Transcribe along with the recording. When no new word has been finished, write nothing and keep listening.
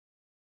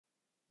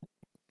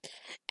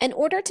In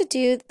order to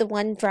do the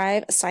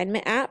OneDrive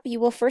assignment app,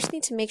 you will first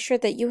need to make sure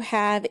that you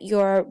have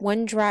your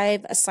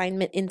OneDrive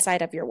assignment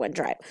inside of your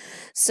OneDrive.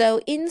 So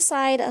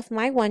inside of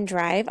my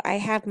OneDrive, I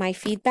have my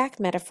feedback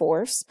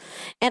metaphors,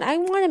 and I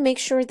want to make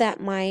sure that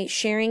my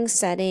sharing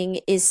setting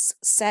is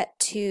set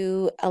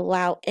to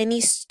allow any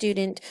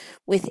student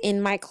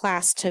within my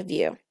class to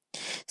view.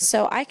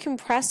 So I can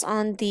press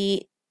on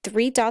the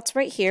three dots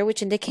right here,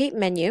 which indicate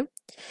menu,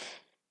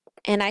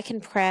 and I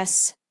can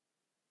press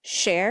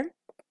share.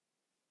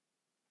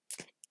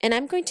 And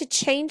I'm going to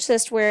change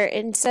this where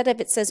instead of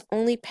it says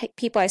only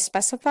people I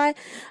specify,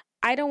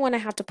 I don't want to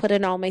have to put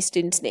in all my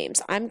students'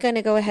 names. I'm going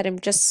to go ahead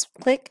and just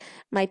click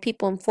my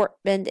people in Fort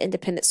Bend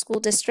Independent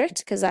School District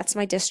because that's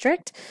my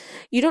district.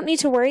 You don't need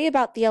to worry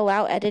about the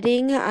allow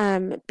editing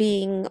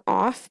being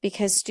off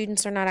because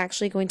students are not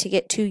actually going to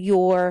get to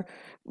your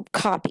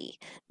copy.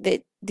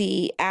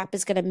 The app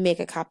is going to make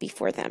a copy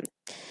for them.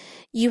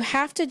 You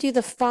have to do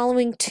the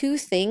following two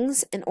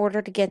things in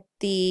order to get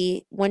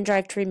the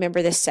OneDrive to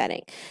remember this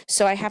setting.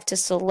 So I have to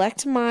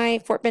select my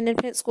Fort Bend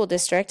Independent School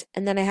District,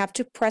 and then I have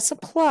to press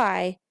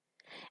apply,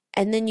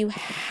 and then you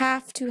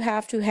have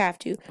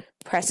to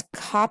press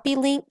copy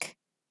link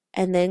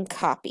and then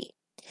copy.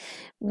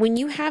 When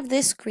you have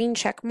this green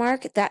check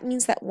mark, that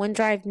means that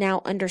OneDrive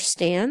now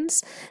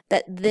understands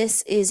that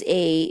this is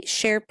a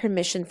shared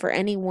permission for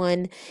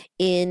anyone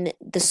in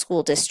the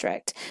school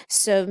district.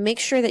 So make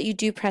sure that you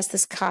do press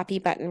this copy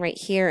button right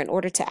here in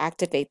order to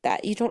activate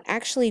that. You don't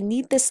actually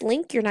need this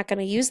link. You're not going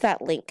to use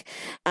that link,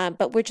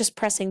 but we're just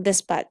pressing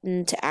this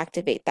button to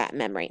activate that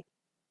memory.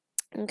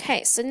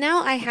 Okay, so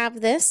now I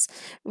have this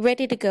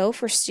ready to go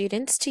for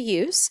students to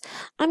use.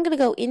 I'm going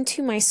to go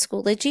into my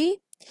Schoology.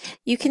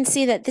 You can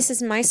see that this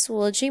is my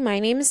Schoology. My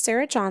name is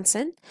Sarah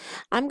Johnson.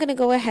 I'm going to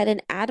go ahead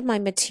and add my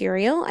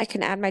material. I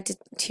can add my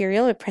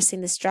material by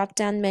pressing this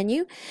drop-down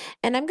menu,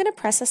 and I'm going to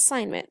press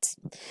assignment.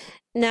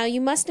 Now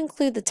you must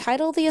include the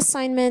title of the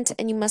assignment,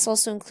 and you must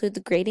also include the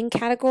grading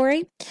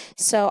category.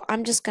 So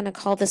I'm just going to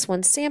call this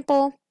one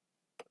sample,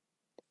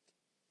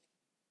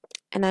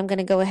 and I'm going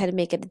to go ahead and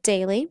make it a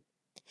daily.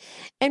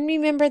 And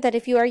remember that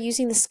if you are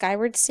using the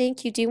Skyward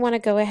Sync, you do want to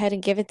go ahead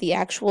and give it the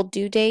actual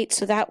due date,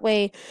 so that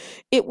way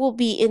it will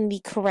be in the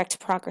correct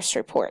progress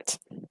report.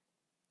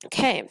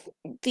 Okay,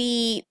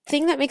 the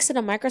thing that makes it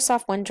a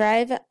Microsoft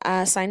OneDrive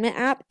assignment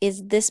app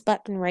is this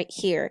button right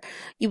here.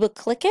 You will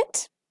click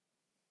it.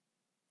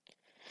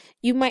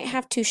 You might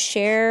have to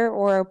share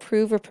or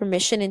approve or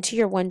permission into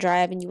your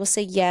OneDrive, and you will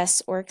say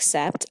yes or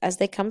accept as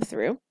they come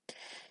through.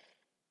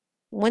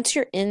 Once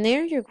you're in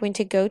there, you're going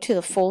to go to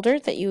the folder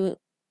that you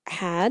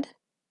had,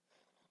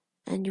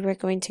 and you are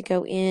going to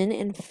go in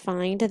and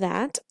find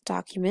that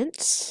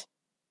document,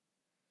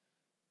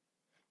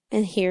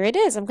 and here it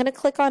is. I'm going to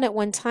click on it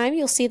one time.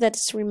 You'll see that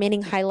it's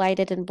remaining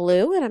highlighted in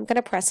blue, and I'm going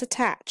to press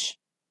attach.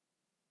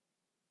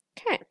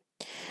 Okay,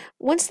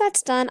 once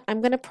that's done,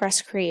 I'm going to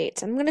press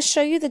create. I'm going to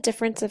show you the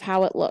difference of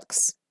how it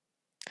looks.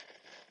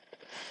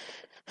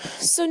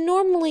 So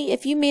normally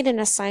if you made an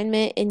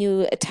assignment and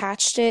you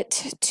attached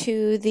it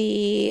to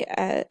the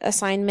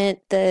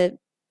assignment, the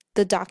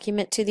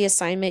document to the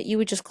assignment, you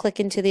would just click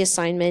into the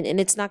assignment and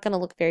it's not going to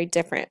look very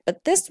different.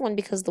 But this one,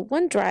 because the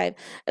OneDrive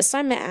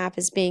assignment app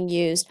is being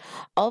used,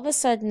 all of a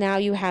sudden now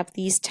you have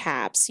these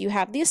tabs. You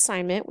have the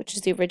assignment, which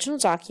is the original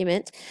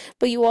document,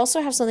 but you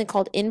also have something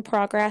called in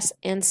progress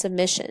and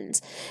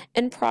submissions.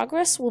 In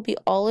progress will be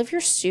all of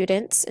your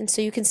students, and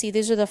so you can see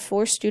these are the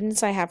 4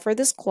 students I have for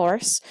this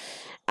course.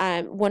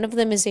 One of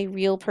them is a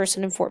real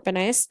person in Fort Bend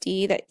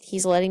ISD that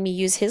he's letting me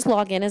use his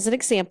login as an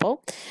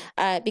example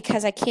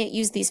because I can't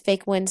use these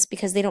fake ones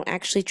because they don't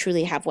actually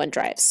truly have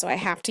OneDrive. So I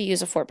have to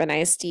use a Fort Bend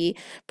ISD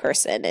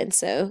person, and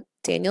so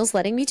Daniel's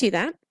letting me do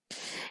that.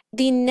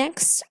 The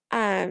next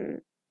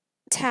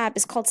tab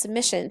is called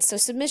submissions. So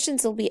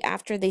submissions will be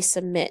after they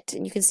submit,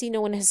 and you can see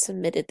no one has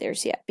submitted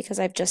theirs yet because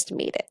I've just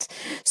made it.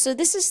 So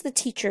this is the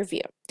teacher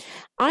view.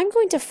 I'm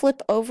going to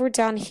flip over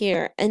down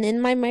here, and in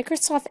my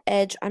Microsoft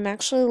Edge I'm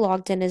actually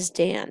logged in as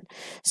Dan.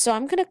 So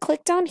I'm going to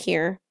click down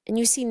here, and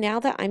you see now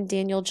that I'm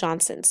Daniel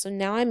Johnson. So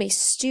now I'm a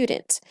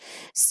student.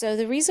 So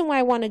the reason why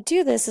I want to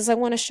do this is I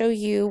want to show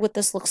you what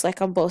this looks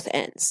like on both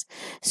ends.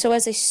 So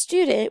as a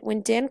student,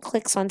 when Dan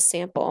clicks on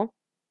sample,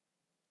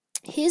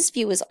 his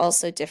view is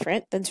also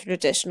different than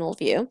traditional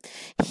view.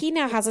 He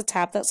now has a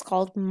tab that's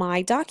called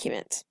My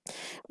Document.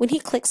 When he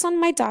clicks on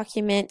My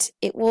Document,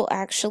 it will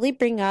actually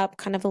bring up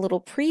kind of a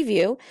little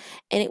preview,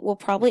 and it will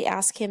probably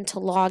ask him to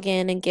log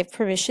in and give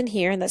permission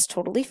here, and that's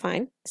totally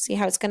fine. See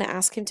how it's going to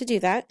ask him to do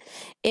that.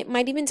 It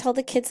might even tell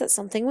the kids that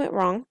something went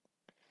wrong.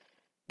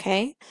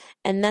 Okay,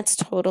 and that's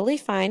totally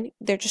fine.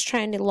 They're just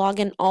trying to log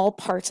in all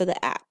parts of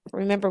the app.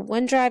 Remember,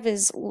 OneDrive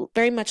is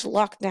very much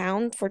locked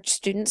down for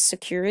student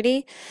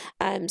security,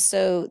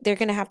 so they're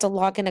going to have to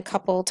log in a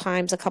couple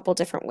times, a couple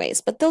different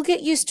ways, but they'll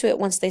get used to it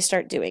once they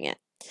start doing it.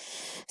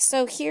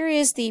 So here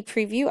is the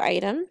preview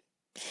item,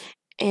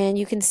 and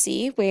you can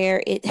see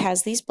where it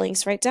has these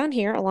blanks right down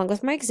here along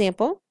with my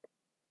example.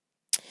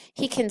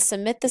 He can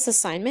submit this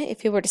assignment.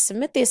 If he were to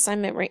submit the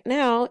assignment right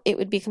now, it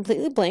would be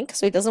completely blank,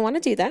 so he doesn't want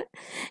to do that.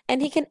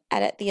 And he can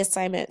edit the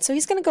assignment. So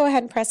he's going to go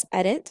ahead and press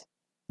edit.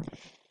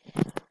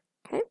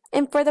 Okay.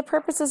 And for the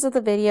purposes of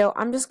the video,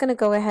 I'm just going to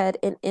go ahead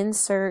and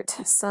insert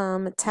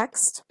some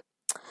text.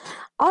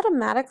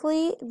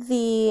 Automatically,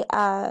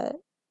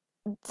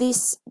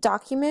 this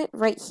document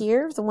right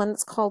here, the one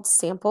that's called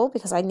sample,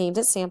 because I named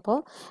it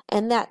sample,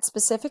 and that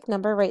specific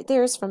number right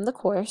there is from the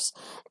course,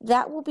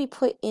 that will be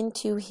put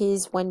into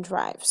his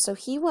OneDrive. So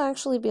he will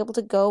actually be able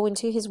to go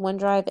into his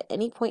OneDrive at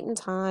any point in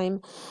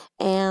time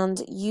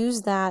and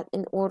use that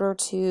in order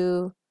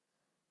to,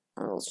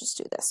 let's just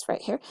do this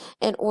right here,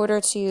 in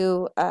order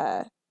to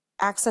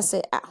access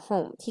it at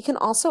home. He can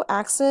also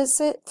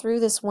access it through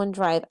this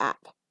OneDrive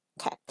app.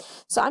 Okay,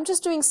 so I'm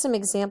just doing some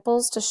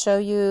examples to show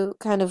you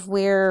kind of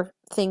where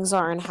things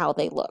are and how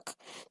they look.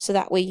 So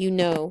that way you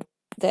know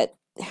that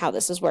how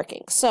this is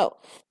working. So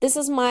this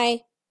is my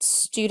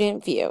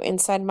student view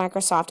inside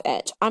Microsoft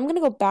Edge. I'm going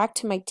to go back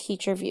to my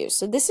teacher view.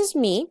 So this is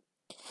me,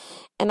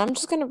 and I'm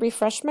just going to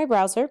refresh my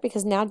browser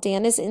because now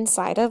Dan is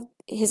inside of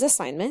his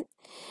assignment.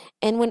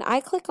 And when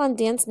I click on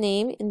Dan's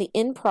name in the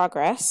in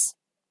progress,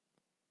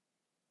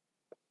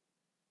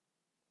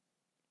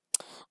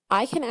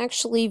 I can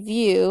actually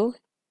view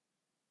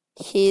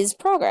his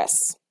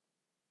progress.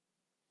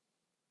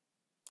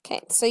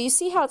 Okay, so you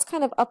see how it's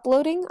kind of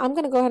uploading? I'm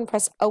going to go ahead and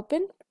press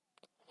open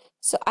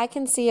so I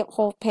can see a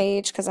whole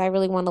page because I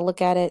really want to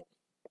look at it.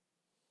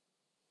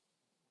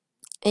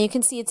 And you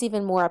can see it's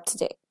even more up to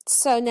date.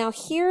 So now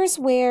here's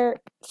where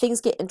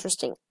things get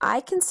interesting.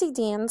 I can see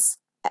Dan's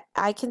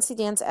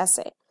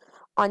essay.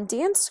 On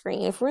Dan's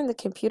screen, if we're in the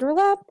computer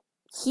lab,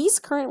 he's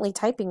currently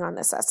typing on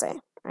this essay,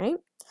 right?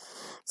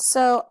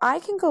 So I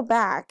can go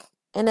back,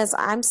 and as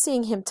I'm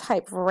seeing him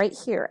type right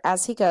here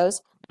as he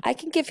goes, I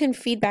can give him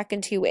feedback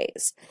in two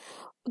ways.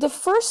 The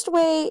first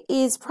way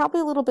is probably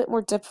a little bit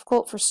more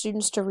difficult for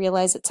students to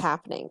realize it's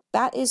happening.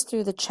 That is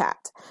through the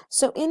chat.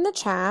 So in the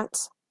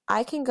chat,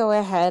 I can go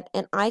ahead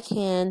and I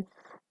can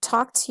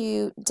talk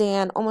to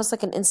Dan almost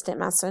like an instant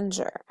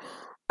messenger.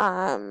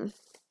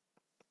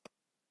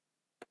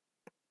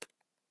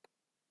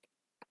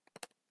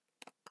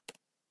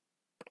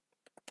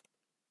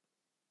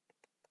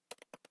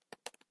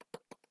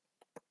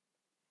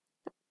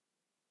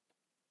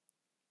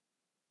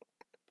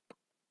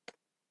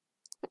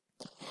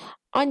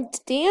 On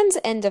Dan's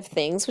end of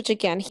things, which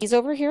again, he's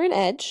over here in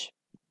Edge,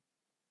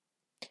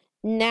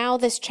 now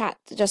this chat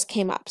just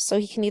came up, so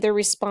he can either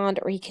respond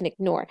or he can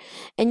ignore.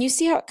 And you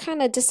see how it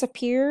kind of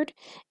disappeared?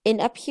 And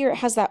up here it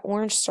has that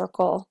orange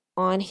circle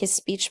on his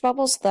speech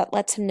bubble, so that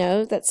lets him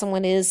know that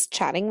someone is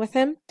chatting with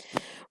him.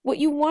 What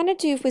you want to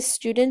do with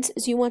students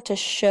is you want to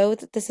show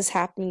that this is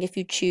happening if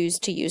you choose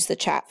to use the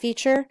chat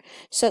feature,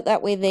 so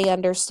that way they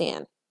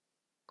understand.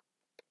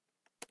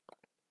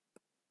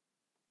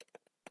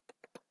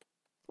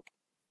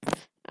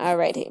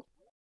 Alrighty,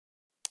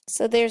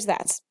 so there's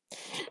that.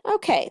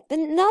 Okay,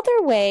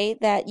 another way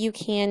that you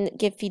can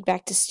give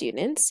feedback to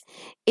students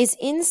is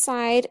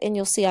inside, and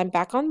you'll see I'm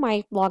back on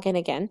my login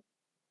again,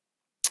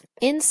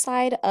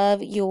 inside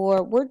of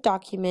your Word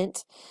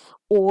document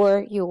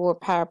or your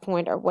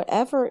PowerPoint or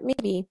whatever it may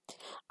be.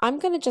 I'm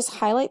going to just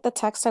highlight the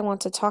text I want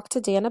to talk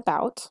to Dan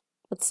about.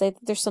 Let's say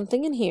that there's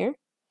something in here,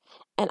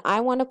 and I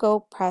want to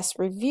go press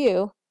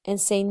review and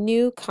say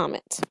new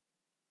comment.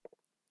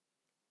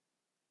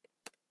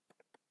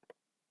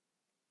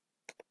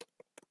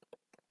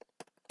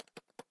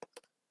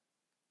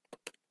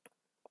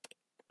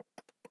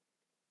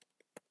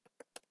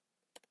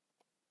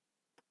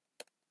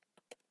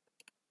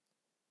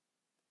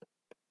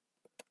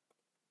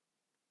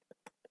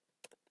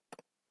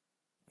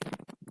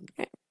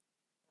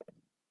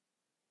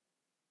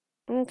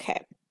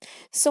 Okay,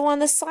 so on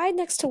the side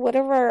next to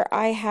whatever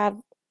I have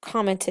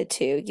commented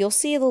to, you'll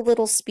see the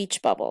little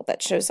speech bubble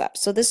that shows up.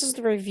 So this is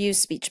the review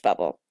speech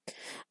bubble.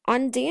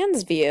 On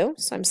Dan's view,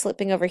 so I'm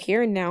slipping over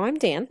here and now I'm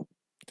Dan,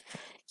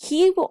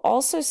 he will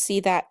also see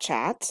that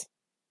chat,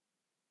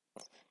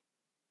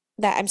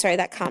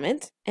 that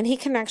comment, and he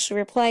can actually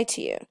reply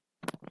to you.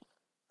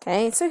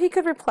 Okay, so he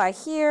could reply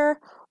here,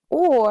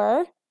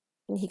 or,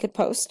 and he could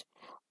post,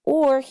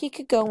 or he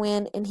could go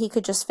in and he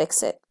could just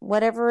fix it,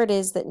 whatever it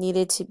is that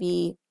needed to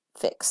be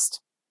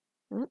fixed.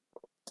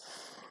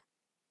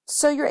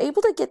 So you're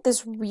able to get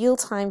this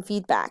real-time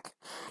feedback.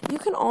 You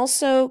can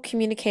also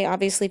communicate,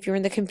 obviously, if you're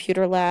in the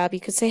computer lab, you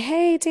could say,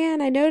 hey,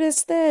 Dan, I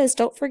noticed this.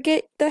 Don't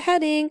forget the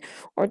heading,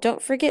 or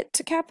don't forget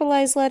to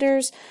capitalize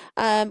letters,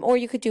 or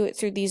you could do it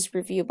through these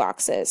review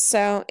boxes.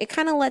 So it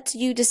kind of lets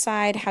you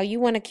decide how you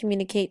want to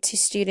communicate to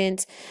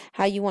students,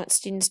 how you want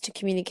students to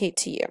communicate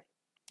to you.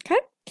 Okay?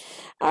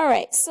 All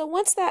right, so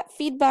once that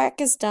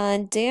feedback is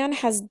done, Dan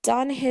has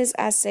done his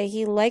essay.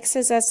 He likes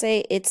his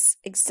essay. It's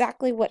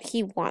exactly what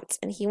he wants,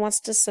 and he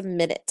wants to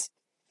submit it.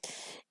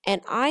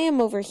 And I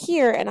am over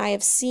here, and I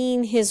have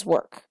seen his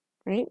work,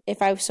 right,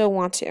 if I so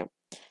want to.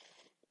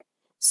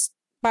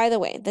 By the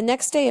way, the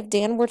next day, if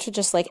Dan were to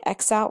just like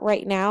X out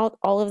right now,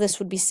 all of this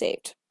would be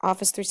saved.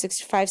 Office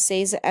 365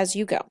 saves it as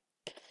you go.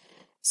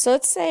 So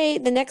let's say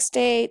the next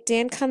day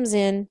Dan comes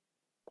in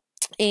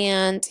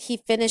and he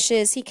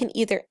finishes, he can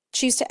either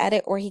choose to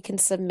edit or he can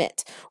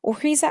submit. Or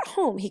he's at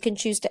home, he can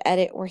choose to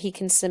edit or he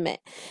can submit.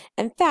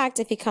 In fact,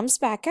 if he comes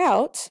back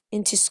out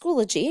into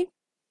Schoology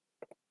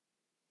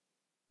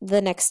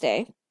the next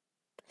day,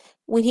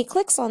 when he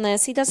clicks on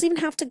this, he doesn't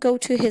even have to go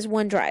to his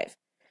OneDrive.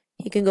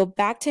 He can go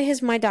back to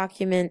his My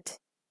Document.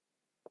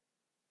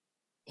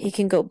 He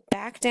can go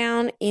back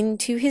down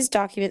into his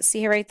document.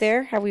 See right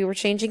there how we were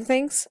changing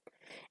things?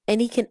 And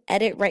he can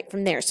edit right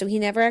from there. So he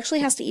never actually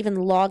has to even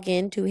log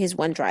into his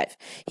OneDrive.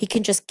 He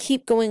can just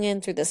keep going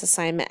in through this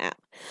assignment app.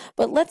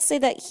 But let's say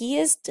that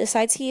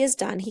decides he is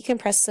done. He can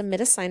press Submit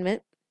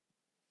Assignment,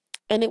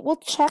 and it will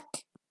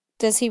check,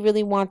 does he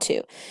really want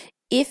to?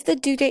 If the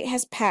due date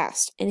has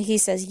passed and he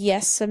says,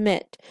 yes,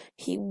 submit,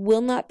 he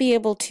will not be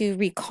able to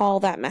recall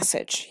that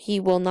message. He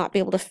will not be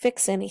able to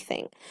fix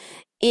anything.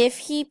 If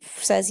he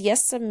says,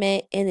 yes,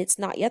 submit, and it's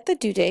not yet the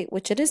due date,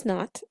 which it is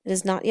not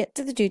yet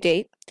to the due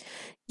date,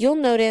 you'll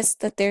notice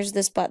that there's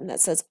this button that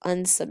says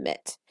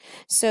unsubmit.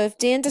 So if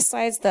Dan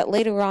decides that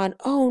later on,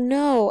 oh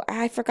no,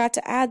 I forgot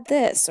to add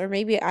this, or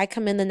maybe I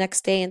come in the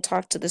next day and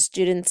talk to the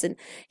students and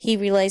he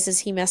realizes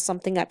he messed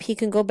something up, he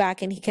can go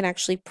back and he can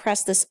actually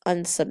press this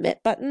unsubmit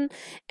button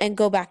and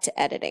go back to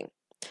editing.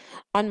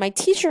 On my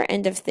teacher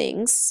end of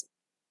things,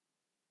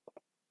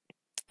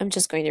 I'm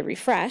just going to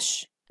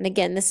refresh. And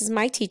again, this is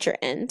my teacher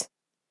end.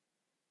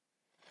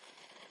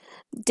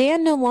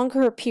 Dan no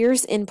longer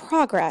appears in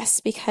progress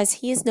because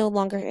he is no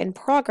longer in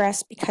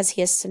progress because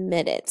he has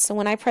submitted. So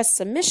when I press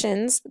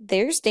submissions,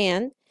 there's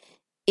Dan.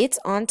 It's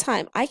on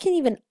time. I can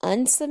even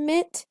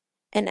unsubmit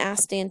and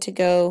ask Dan to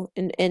go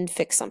and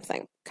fix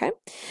something. Okay.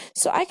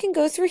 So I can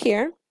go through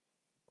here.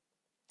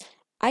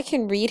 I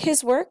can read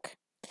his work.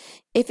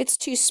 If it's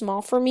too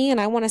small for me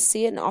and I want to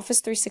see it in Office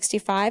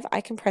 365,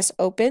 I can press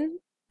open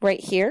right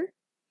here.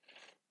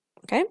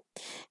 Okay.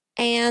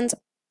 And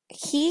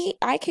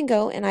I can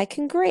go and I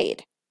can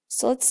grade.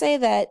 So let's say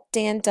that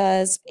Dan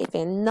does a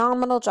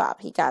phenomenal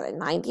job. He got a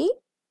 90.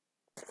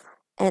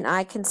 And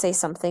I can say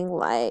something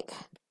like,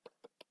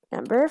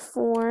 number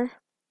 4.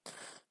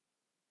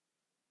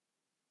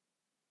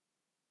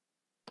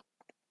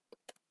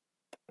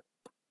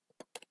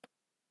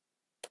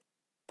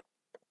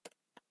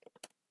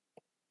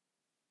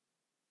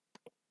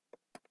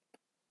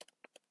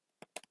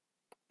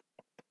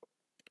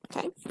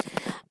 Okay.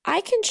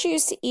 I can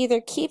choose to either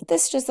keep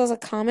this just as a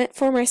comment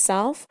for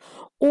myself,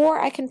 or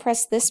I can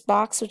press this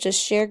box, which is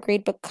share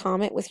gradebook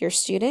comment with your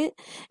student,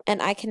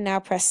 and I can now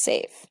press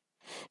save.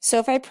 So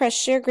if I press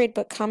share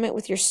gradebook comment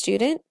with your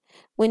student,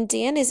 when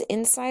Dan is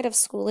inside of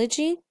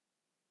Schoology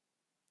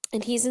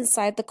and he's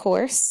inside the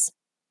course,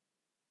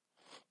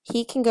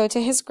 he can go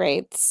to his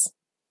grades.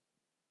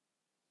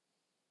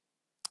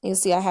 You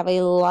see I have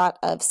a lot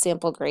of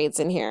sample grades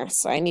in here,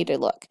 so I need to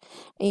look.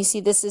 And you see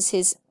this is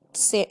his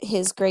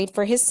grade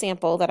for his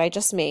sample that I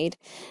just made,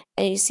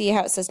 and you see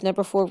how it says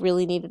number 4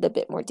 really needed a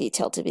bit more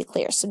detail to be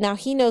clear. So now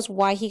he knows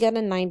why he got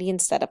a 90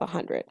 instead of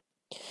 100.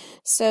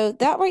 So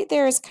that right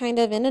there is kind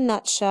of in a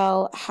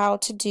nutshell how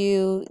to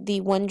do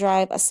the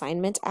OneDrive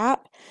assignment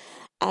app.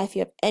 If you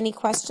have any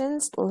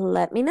questions,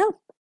 let me know.